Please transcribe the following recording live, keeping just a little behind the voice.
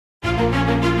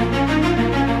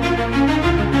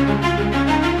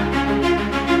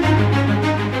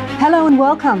Hello and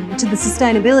welcome to the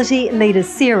Sustainability Leaders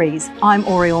Series. I'm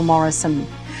Oriel Morrison.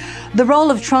 The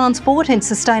role of transport in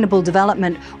sustainable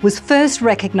development was first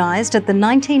recognised at the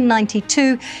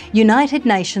 1992 United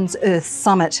Nations Earth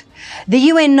Summit. The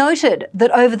UN noted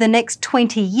that over the next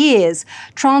 20 years,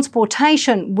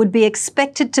 transportation would be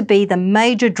expected to be the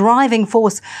major driving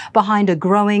force behind a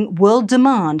growing world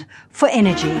demand for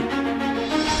energy.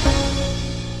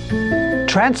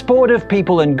 Transport of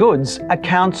people and goods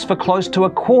accounts for close to a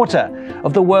quarter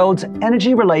of the world's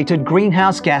energy-related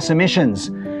greenhouse gas emissions,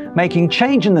 making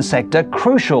change in the sector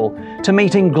crucial to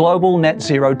meeting global net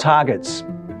zero targets.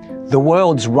 The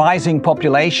world's rising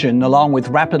population, along with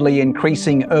rapidly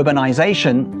increasing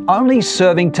urbanisation, only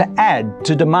serving to add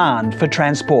to demand for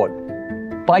transport.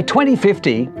 By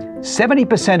 2050,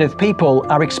 70% of people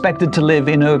are expected to live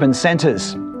in urban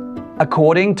centres.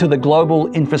 According to the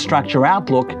Global Infrastructure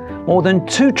Outlook, more than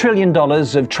 $2 trillion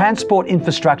of transport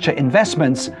infrastructure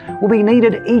investments will be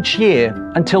needed each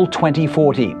year until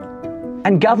 2040.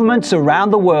 And governments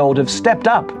around the world have stepped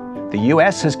up. The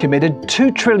US has committed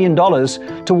 $2 trillion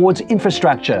towards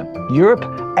infrastructure, Europe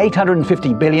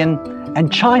 $850 billion,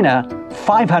 and China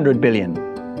 $500 billion.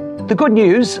 The good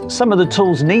news, some of the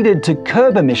tools needed to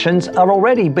curb emissions are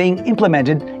already being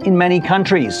implemented in many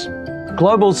countries.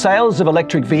 Global sales of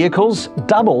electric vehicles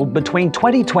doubled between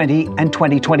 2020 and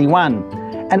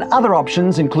 2021, and other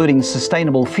options, including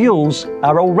sustainable fuels,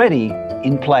 are already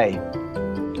in play.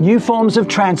 New forms of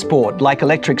transport, like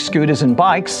electric scooters and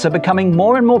bikes, are becoming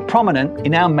more and more prominent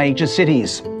in our major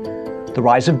cities. The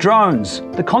rise of drones,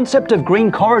 the concept of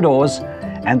green corridors,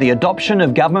 and the adoption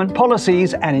of government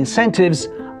policies and incentives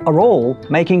are all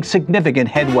making significant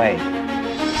headway.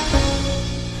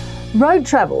 Road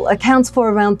travel accounts for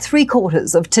around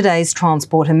 3/4 of today's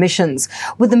transport emissions,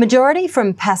 with the majority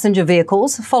from passenger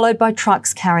vehicles, followed by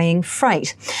trucks carrying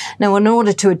freight. Now, in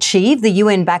order to achieve the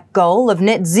UN-backed goal of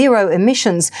net zero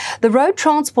emissions, the road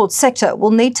transport sector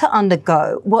will need to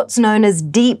undergo what's known as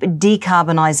deep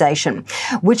decarbonisation,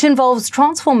 which involves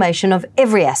transformation of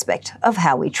every aspect of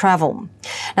how we travel.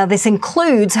 Now, this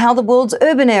includes how the world's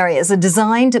urban areas are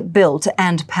designed, built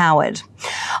and powered.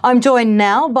 I'm joined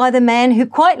now by the man who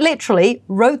quite literally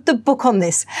wrote the book on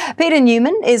this. Peter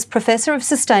Newman is Professor of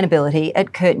Sustainability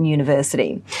at Curtin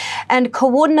University and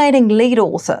coordinating lead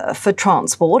author for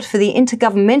transport for the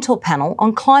Intergovernmental Panel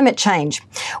on Climate Change.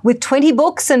 With 20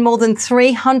 books and more than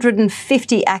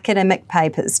 350 academic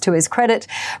papers to his credit,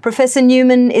 Professor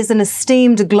Newman is an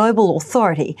esteemed global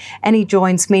authority, and he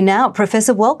joins me now.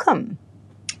 Professor, welcome.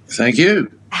 Thank you.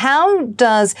 How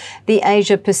does the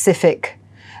Asia-Pacific,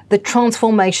 the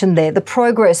transformation there, the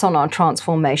progress on our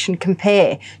transformation,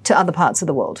 compare to other parts of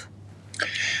the world?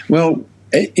 Well,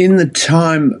 in the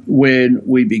time when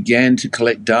we began to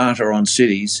collect data on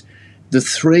cities, the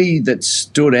three that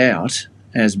stood out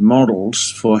as models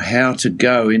for how to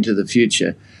go into the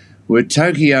future were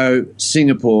Tokyo,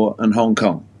 Singapore and Hong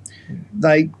Kong.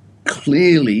 They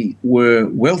clearly were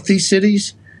wealthy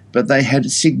cities, but they had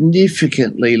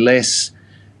significantly less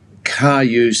car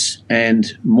use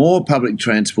and more public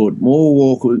transport,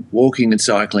 more walking and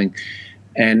cycling,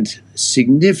 and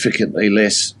significantly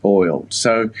less oil.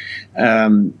 So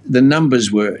the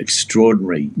numbers were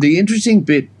extraordinary. The interesting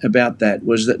bit about that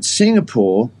was that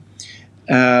Singapore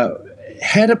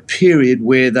had a period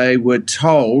where they were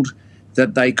told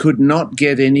that they could not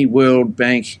get any World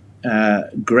Bank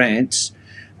grants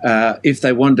if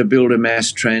they wanted to build a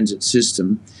mass transit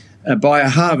system. By a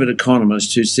Harvard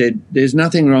economist who said there's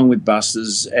nothing wrong with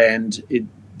buses and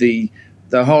the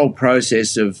whole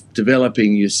process of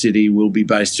developing your city will be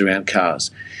based around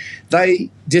cars. They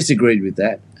disagreed with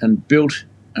that and built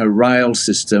a rail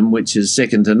system which is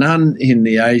second to none in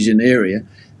the Asian area.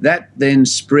 That then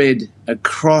spread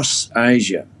across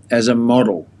Asia as a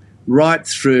model right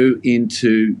through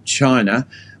into China.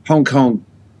 Hong Kong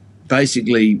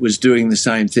basically was doing the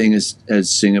same thing as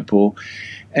Singapore,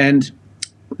 and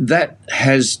that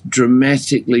has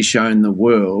dramatically shown the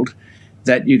world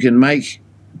that you can make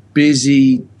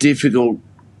busy, difficult,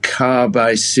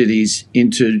 car-based cities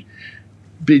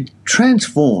be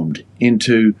transformed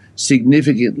into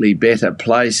significantly better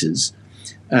places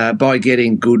by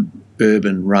getting good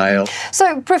urban rail.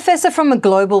 So, Professor, from a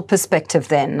global perspective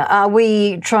then, are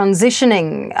we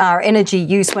transitioning our energy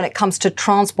use when it comes to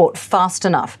transport fast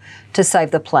enough to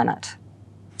save the planet?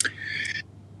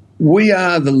 We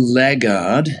are the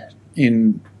laggard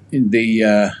in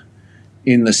the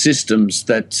systems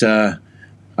that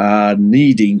are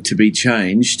needing to be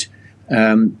changed.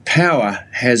 Power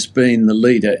has been the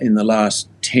leader in the last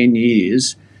 10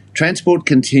 years transport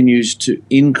continues to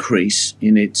increase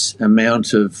in its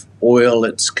amount of oil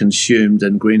that's consumed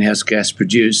and greenhouse gas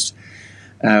produced,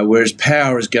 whereas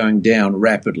power is going down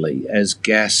rapidly as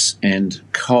gas and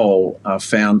coal are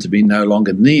found to be no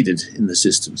longer needed in the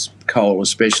systems, coal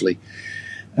especially.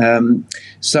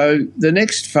 So the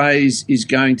next phase is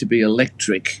going to be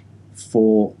electric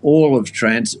for all of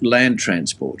land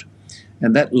transport.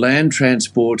 And that land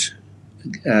transport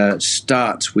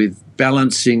starts with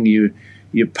balancing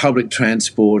your public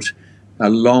transport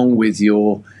along with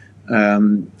your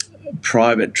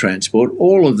private transport.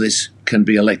 All of this can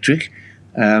be electric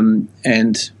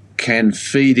and can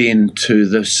feed into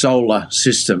the solar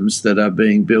systems that are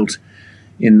being built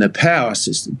in the power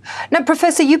system. Now,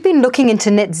 Professor, you've been looking into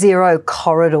net zero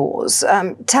corridors.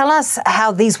 Tell us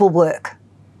how these will work.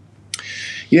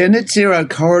 Yeah, net zero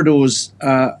corridors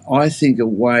are, I think, a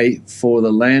way for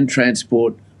the land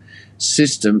transport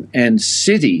system and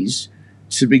cities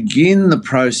to begin the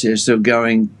process of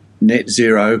going net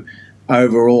zero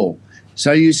overall.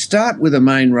 So you start with a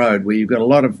main road where you've got a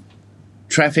lot of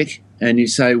traffic, and you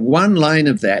say one lane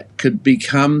of that could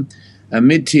become a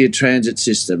mid-tier transit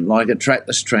system, like a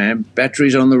trackless tram,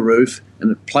 batteries on the roof,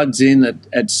 and it plugs in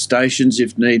at stations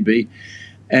if need be.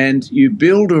 And you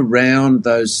build around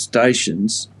those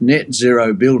stations net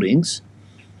zero buildings,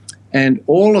 and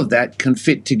all of that can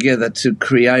fit together to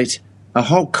create a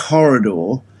whole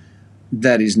corridor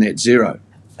that is net zero.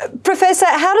 Professor,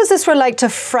 how does this relate to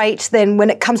freight then when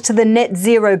it comes to the net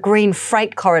zero green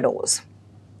freight corridors?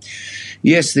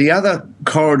 Yes, the other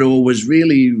corridor was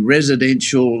really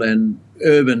residential and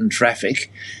urban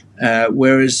traffic,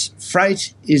 whereas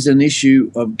freight is an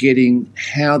issue of getting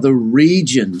how the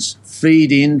regions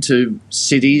feed into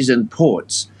cities and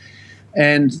ports.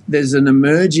 And there's an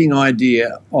emerging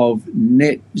idea of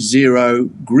net zero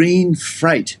green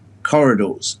freight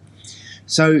corridors.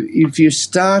 So if you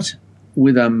start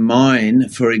with a mine,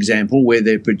 for example, where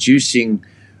they're producing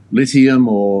lithium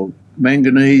or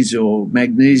manganese or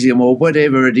magnesium or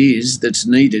whatever it is that's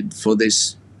needed for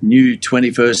this new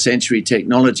 21st century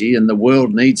technology, and the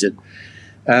world needs it.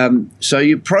 So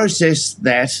you process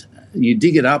that, you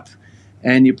dig it up,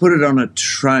 and you put it on a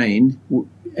train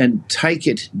and take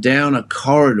it down a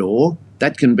corridor.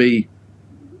 That can be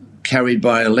carried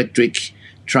by electric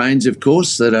trains, of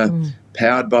course, that are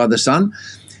powered by the sun.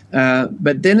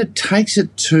 But then it takes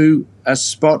it to a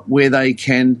spot where they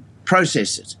can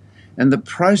process it. And the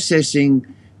processing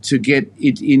to get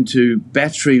it into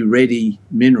battery-ready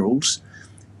minerals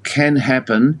can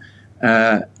happen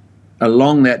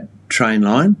along that train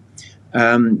line.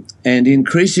 And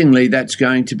increasingly, that's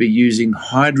going to be using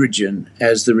hydrogen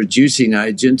as the reducing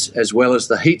agent as well as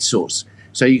the heat source.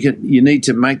 So you need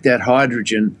to make that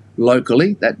hydrogen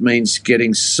locally. That means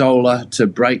getting solar to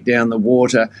break down the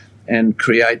water and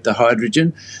create the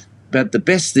hydrogen. But the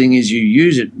best thing is you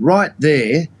use it right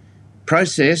there,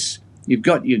 process, you've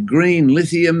got your green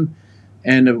lithium,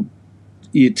 and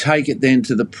you take it then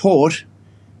to the port.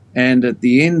 And at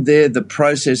the end there, the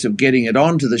process of getting it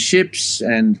onto the ships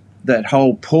and that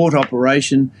whole port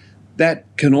operation, that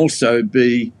can also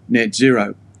be net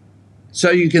zero.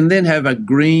 So you can then have a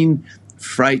green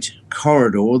freight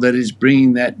corridor that is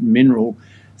bringing that mineral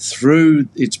through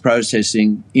its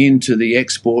processing into the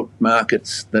export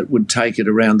markets that would take it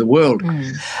around the world.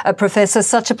 Professor,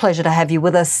 such a pleasure to have you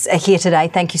with us here today.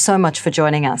 Thank you so much for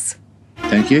joining us.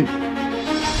 Thank you.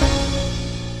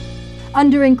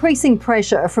 Under increasing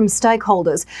pressure from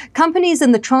stakeholders, companies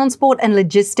in the transport and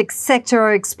logistics sector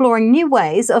are exploring new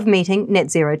ways of meeting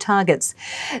net zero targets.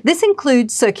 This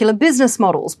includes circular business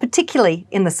models, particularly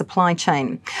in the supply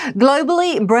chain.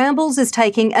 Globally, Brambles is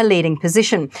taking a leading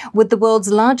position with the world's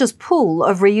largest pool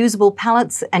of reusable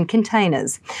pallets and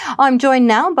containers. I'm joined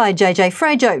now by JJ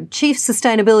Frajo, Chief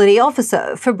Sustainability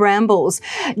Officer for Brambles.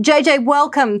 JJ,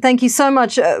 welcome. Thank you so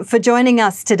much for joining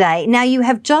us today. Now, you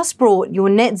have just brought your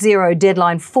net zero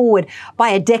deadline forward by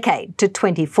a decade to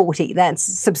 2040. That's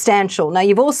substantial. Now,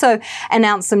 you've also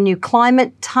announced some new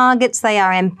climate targets. They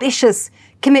are ambitious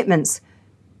commitments.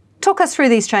 Talk us through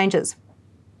these changes.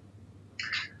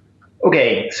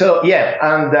 Okay, so we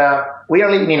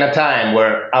are living in a time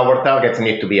where our targets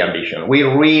need to be ambitious. We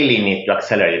really need to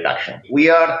accelerate action.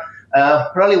 We are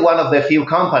probably one of the few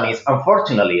companies,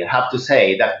 unfortunately, I have to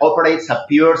say, that operates a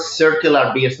pure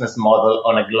circular business model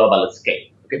on a global scale.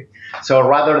 Okay? So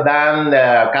rather than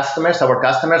our customers,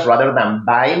 rather than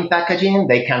buying packaging,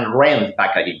 they can rent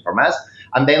packaging from us,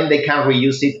 and then they can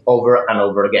reuse it over and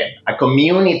over again. A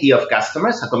community of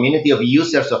customers, a community of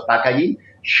users of packaging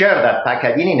share that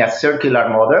packaging in a circular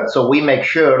model, so we make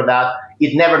sure that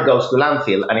it never goes to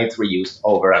landfill and it's reused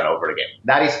over and over again.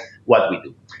 That is what we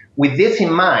do. With this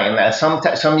in mind,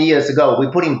 some years ago, we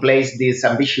put in place these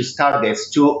ambitious targets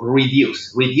to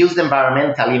reduce the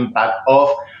environmental impact of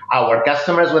our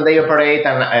customers when they operate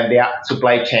and their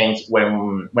supply chains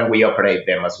when we operate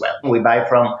them as well. We buy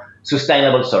from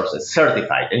sustainable sources,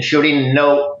 certified, ensuring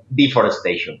no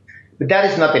deforestation. But that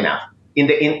is not enough. In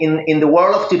the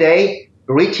world of today,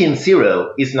 reaching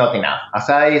zero is not enough. As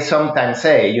I sometimes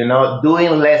say,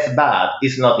 doing less bad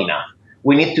is not enough.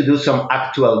 We need to do some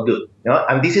actual good.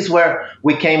 And this is where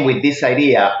we came with this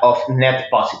idea of net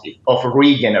positive, of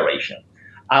regeneration.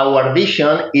 Our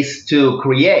vision is to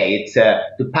create,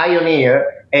 to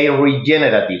pioneer a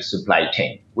regenerative supply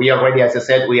chain. We already, as I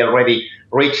said,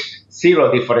 reached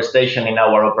zero deforestation in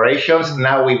our operations.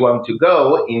 Now we want to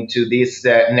go into this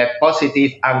net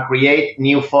positive and create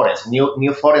new forest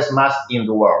mass in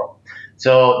the world.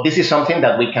 So this is something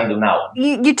that we can do now.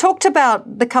 You talked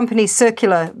about the company's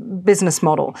circular business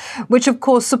model, which of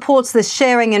course supports the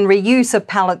sharing and reuse of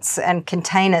pallets and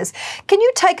containers. Can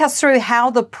you take us through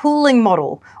how the pooling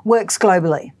model works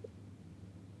globally?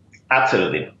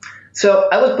 Absolutely. So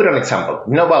I will put an example.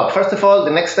 First of all,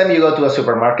 the next time you go to a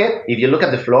supermarket, if you look at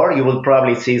the floor, you will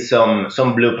probably see some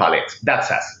blue pallets.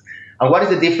 That's us. And what is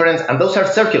the difference? And those are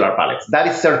circular pallets. That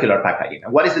is circular packaging.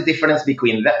 And what is the difference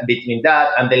between that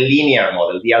and the linear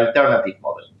model, the alternative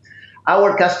model?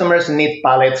 Our customers need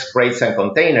pallets, crates, and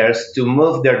containers to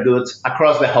move their goods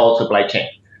across the whole supply chain.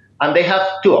 And they have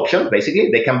two options, basically.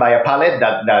 They can buy a pallet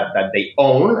that they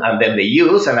own and then they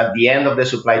use. And at the end of the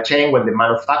supply chain, when the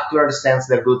manufacturer sends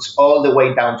their goods all the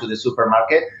way down to the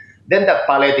supermarket, then that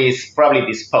pallet is probably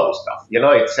disposed of.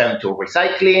 It's sent to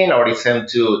recycling or it's sent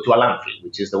to a landfill,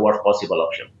 which is the worst possible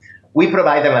option. We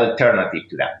provide an alternative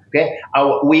to that. Okay,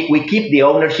 we keep the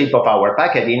ownership of our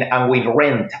packaging and we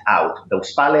rent out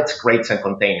those pallets, crates, and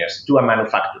containers to a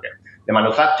manufacturer. The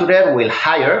manufacturer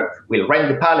will rent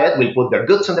the pallet, will put their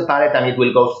goods on the pallet, and it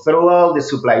will go through all the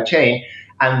supply chain.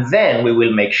 And then we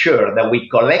will make sure that we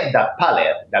collect that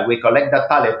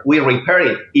pallet, we repair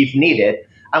it if needed,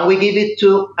 and we give it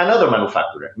to another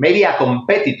manufacturer, maybe a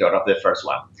competitor of the first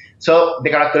one. So the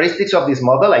characteristics of this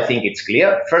model, I think it's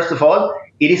clear. First of all,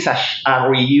 it is a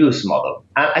reuse model.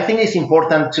 And I think it's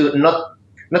important to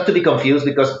not to be confused,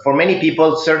 because for many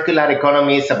people, circular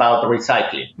economy is about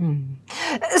recycling.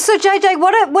 So, JJ,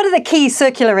 what are the key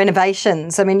circular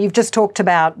innovations? I mean, you've just talked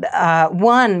about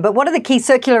one, but what are the key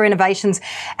circular innovations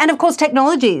and, of course,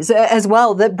 technologies as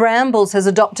well that Brambles has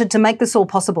adopted to make this all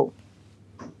possible?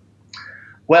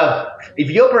 Well, if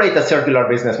you operate a circular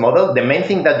business model, the main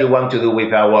thing that you want to do with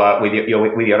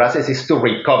your assets is to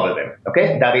recover them.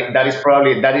 Okay,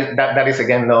 that is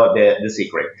again not the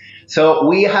secret. So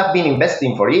we have been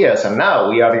investing for years, and now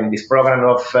we are in this program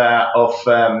of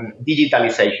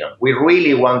digitalization. We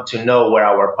really want to know where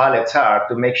our pallets are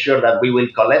to make sure that we will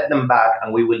collect them back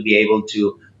and we will be able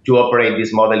to operate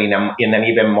this model in an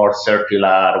even more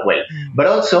circular way. But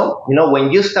also,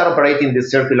 when you start operating these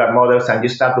circular models and you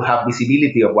start to have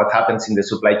visibility of what happens in the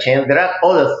supply chain, there are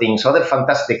other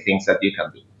fantastic things that you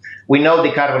can do. We know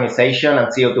decarbonization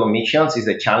and CO2 emissions is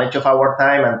a challenge of our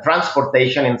time, and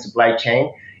transportation in supply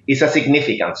chain is a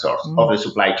significant source of the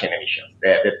supply chain emissions,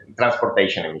 the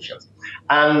transportation emissions.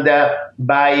 And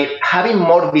by having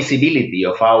more visibility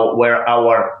of where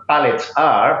our pallets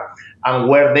are and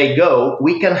where they go,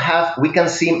 we can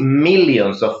see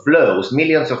millions of flows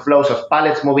of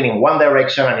pallets moving in one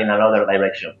direction and in another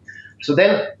direction. So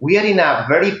then we are in a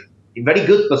very, very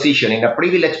good position, in a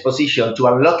privileged position to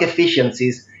unlock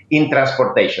efficiencies in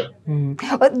transportation.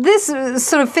 This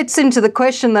sort of fits into the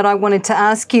question that I wanted to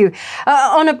ask you.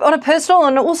 On a personal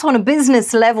and also on a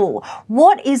business level,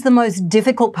 what is the most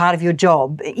difficult part of your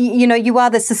job? You are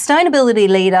the sustainability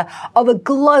leader of a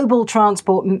global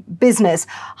transport business,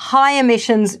 high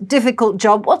emissions, difficult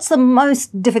job. What's the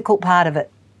most difficult part of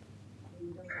it?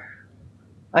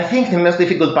 I think the most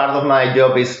difficult part of my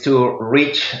job is to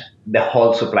reach the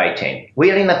whole supply chain. We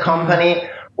are in a company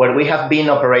where we have been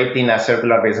operating a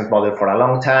circular business model for a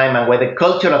long time, and where the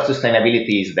culture of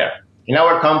sustainability is there. In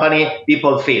our company,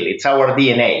 people feel it's our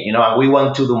DNA, and we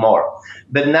want to do more.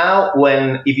 But now,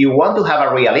 if you want to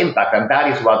have a real impact, and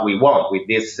that is what we want with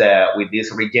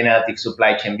this regenerative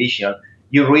supply chain vision,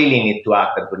 you really need to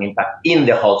act and to impact in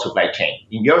the whole supply chain,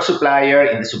 in your supplier,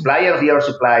 in the supplier of your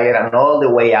supplier, and all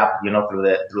the way up, through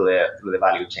the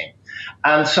value chain.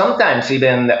 And sometimes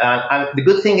even, and the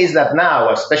good thing is that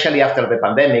now, especially after the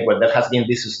pandemic, when there has been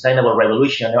this sustainable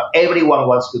revolution, everyone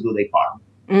wants to do their part.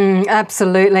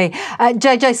 Absolutely.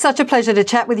 JJ, such a pleasure to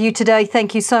chat with you today.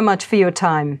 Thank you so much for your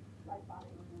time.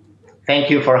 Thank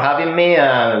you for having me.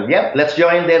 Let's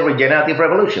join the regenerative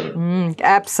revolution.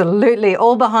 Absolutely.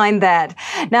 All behind that.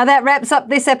 Now that wraps up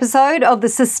this episode of the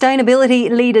Sustainability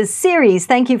Leaders series.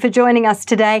 Thank you for joining us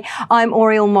today. I'm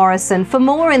Oriel Morrison. For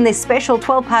more in this special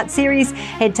 12-part series,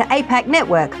 head to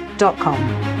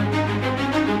apacnetwork.com.